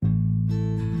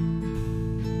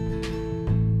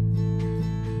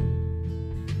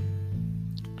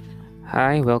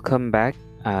Hi, welcome back.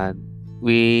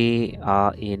 We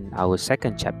are in our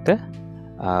second chapter,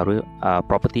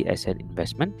 property asset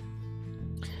investment.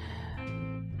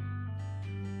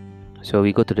 So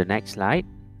we go to the next slide,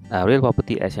 real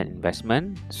property asset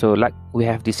investment. So like we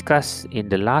have discussed in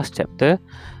the last chapter,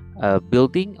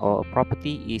 building or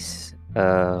property is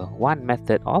one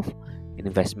method of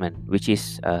investment, which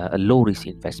is a low risk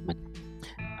investment.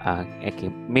 Okay,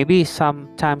 maybe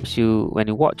sometimes when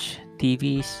you watch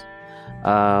TVs,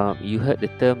 you heard the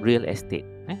term real estate.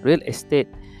 Real estate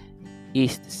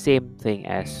is the same thing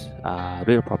as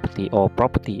real property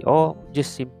or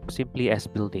just simply as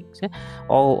buildings.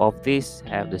 All of these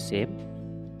have the same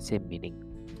meaning,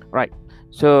 right?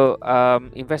 So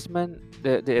investment,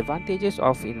 the advantages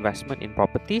of investment in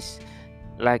properties,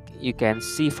 like you can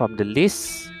see from the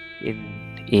list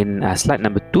in slide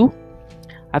number 2.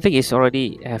 I think it's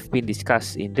already have been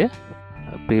discussed in the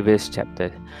previous chapter,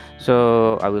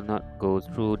 so I will not go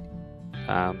through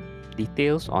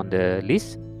details on the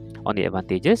list on the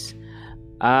advantages.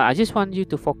 I just want you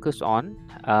to focus on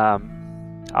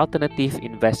alternative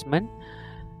investment.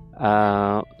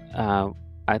 uh,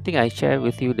 I think I share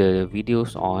with you the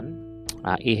videos on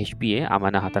AHP,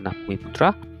 Amanah Hartanah Bumi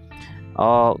Putra,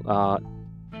 or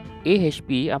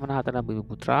AHP, Amanah Hartanah Bumi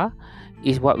Putra,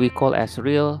 is what we call as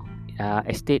real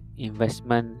estate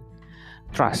investment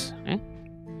trust.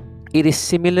 It is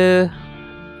similar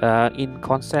in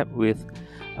concept with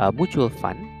mutual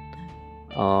fund,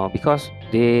 because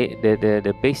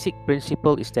the basic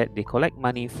principle is that they collect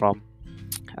money from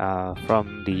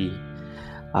the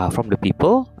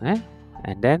people,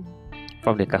 and then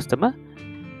from the customer,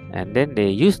 and then they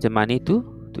use the money to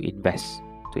invest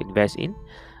in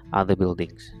other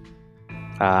buildings.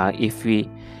 If we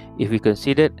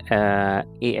consider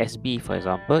ASB, for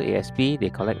example, ASB, they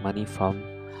collect money from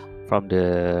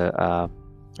the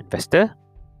investor,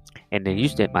 and they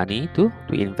use that money to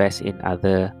invest in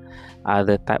other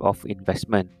type of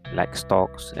investment like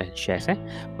stocks and shares.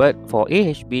 But for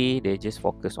AHB, they just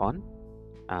focus on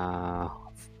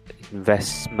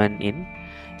investment in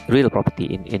real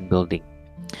property, in building.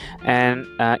 And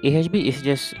AHB is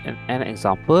just an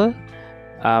example.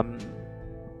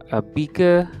 A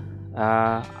bigger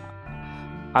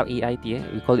REIT,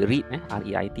 we call it REIT.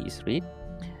 REIT is REIT.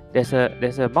 There's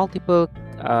a multiple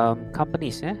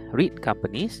companies, REIT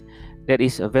companies, that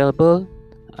is available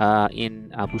in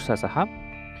Bursa Saham.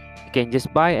 You can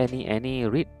just buy any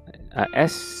REIT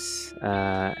as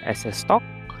a stock,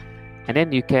 and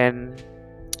then you can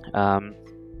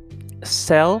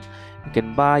sell, you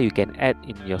can buy, you can add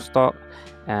in your stock,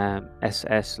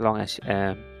 as long as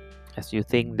you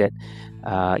think that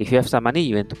if you have some money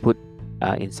you want to put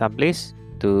in some place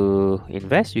to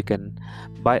invest, you can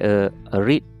buy a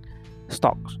REIT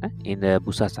stocks in the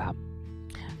Bursa Saham.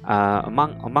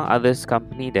 Among others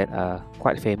company that are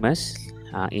quite famous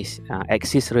is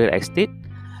Axis Real Estate,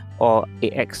 or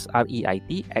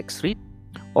AXREIT, XREIT,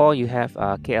 or you have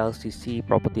KLCC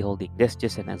Property Holding. That's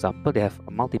just an example. They have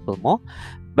multiple more,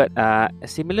 but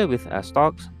similar with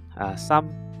stocks,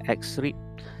 some XREIT,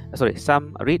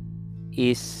 some REIT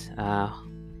is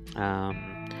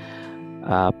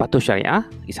patuh syariah,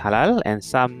 is halal, and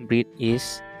some REIT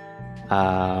is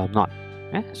not.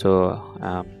 So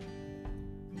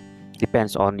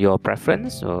depends on your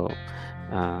preference. So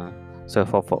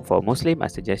for Muslim, I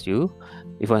suggest you,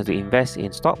 if you want to invest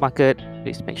in stock market,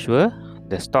 please make sure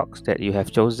the stocks that you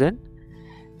have chosen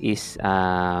is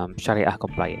Sharia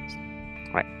compliant,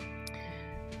 right?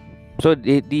 So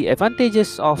the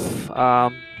advantages of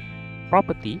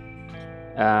property,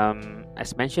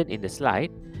 as mentioned in the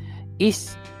slide,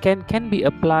 is can be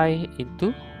applied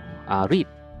into REIT,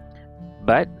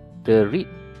 but the REIT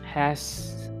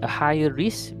has a higher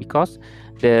risk because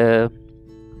the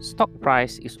stock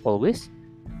price is always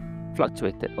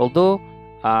fluctuated. Although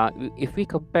if we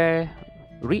compare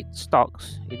REIT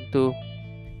stocks into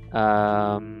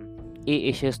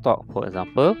AirAsia stock, for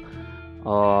example,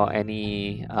 or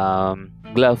any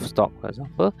glove stock, for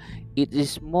example, it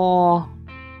is more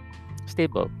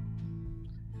stable,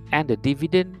 and the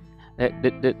dividend,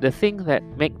 the thing that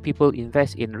make people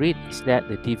invest in REIT is that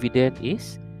the dividend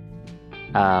is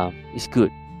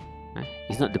good.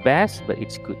 It's not the best, but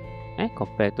it's good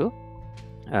compared to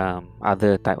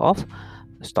other type of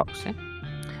stocks.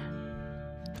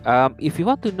 If you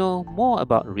want to know more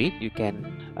about REIT, you can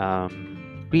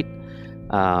read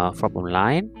from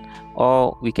online,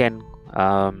 or we can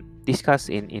discuss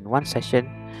in one session,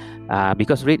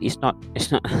 because REIT is not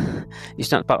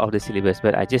it's not part of the syllabus,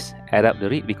 but I just add up the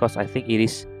REIT because I think it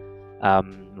is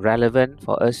relevant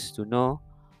for us to know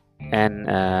an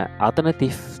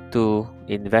alternative to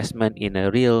investment in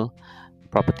a real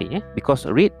property. Because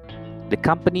REIT, the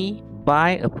company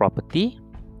buy a property,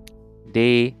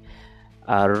 they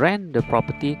rent the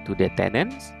property to their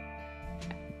tenants,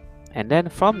 and then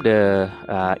from the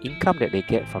income that they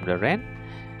get from the rent,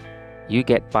 you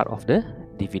get part of the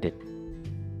dividend.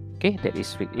 Okay, that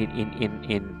is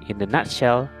in the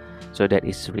nutshell. So that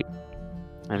is REIT.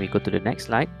 And we go to the next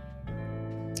slide.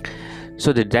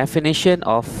 So the definition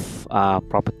of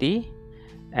property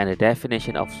and the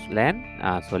definition of land.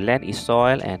 So land is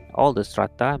soil and all the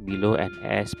strata below and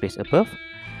airspace above.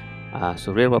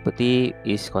 So real property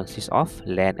consists of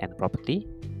land and property.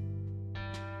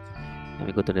 And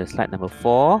we go to the slide number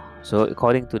 4. So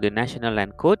according to the National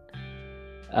Land Code,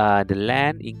 the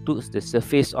land includes the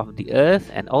surface of the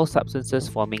earth and all substances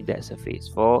forming that surface.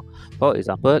 For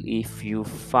example, if you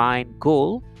find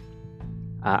gold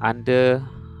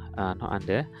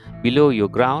below your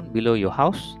ground, below your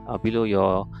house, or below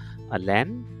your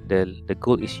land, the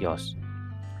gold is yours.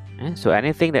 So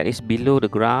anything that is below the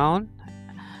ground,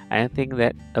 anything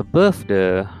that above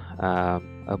the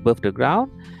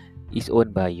ground is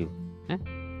owned by you.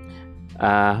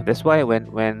 That's why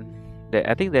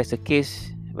I think there's a case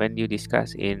when you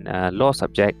discuss in law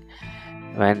subject,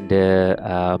 when the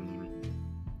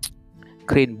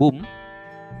crane boom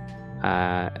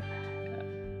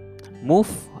move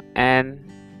and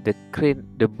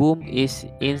the boom is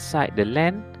inside the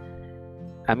land.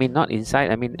 I mean not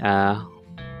inside. I mean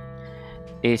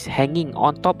is hanging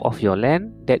on top of your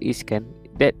land. That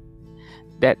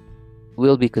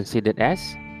will be considered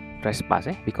as trespass,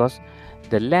 because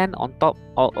the land on top,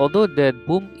 although the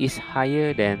boom is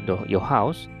higher than your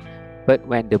house, but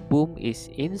when the boom is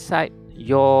inside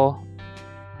your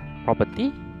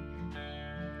property,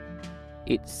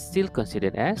 it's still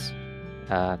considered as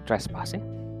trespass.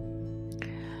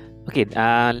 Okay,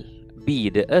 B,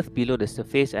 the earth below the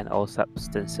surface and all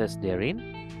substances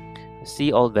therein.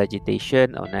 C, all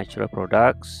vegetation or natural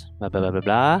products, blah blah blah blah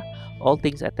blah. All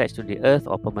things attached to the earth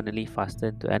or permanently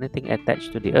fastened to anything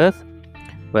attached to the earth,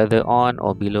 whether on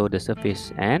or below the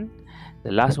surface. And the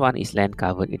last one is land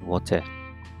covered in water.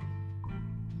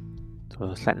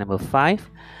 So slide number 5.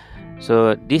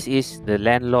 So this is the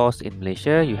land laws in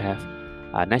Malaysia. You have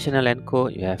National Land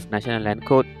Code, you have National Land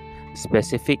Code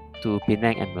specific to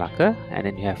Penang and Melaka, and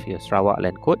then you have your Sarawak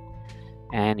Land Code,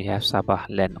 and you have Sabah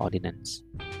Land Ordinance.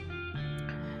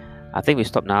 I think we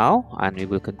stop now, and we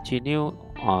will continue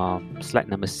on slide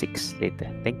number 6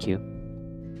 later. Thank you.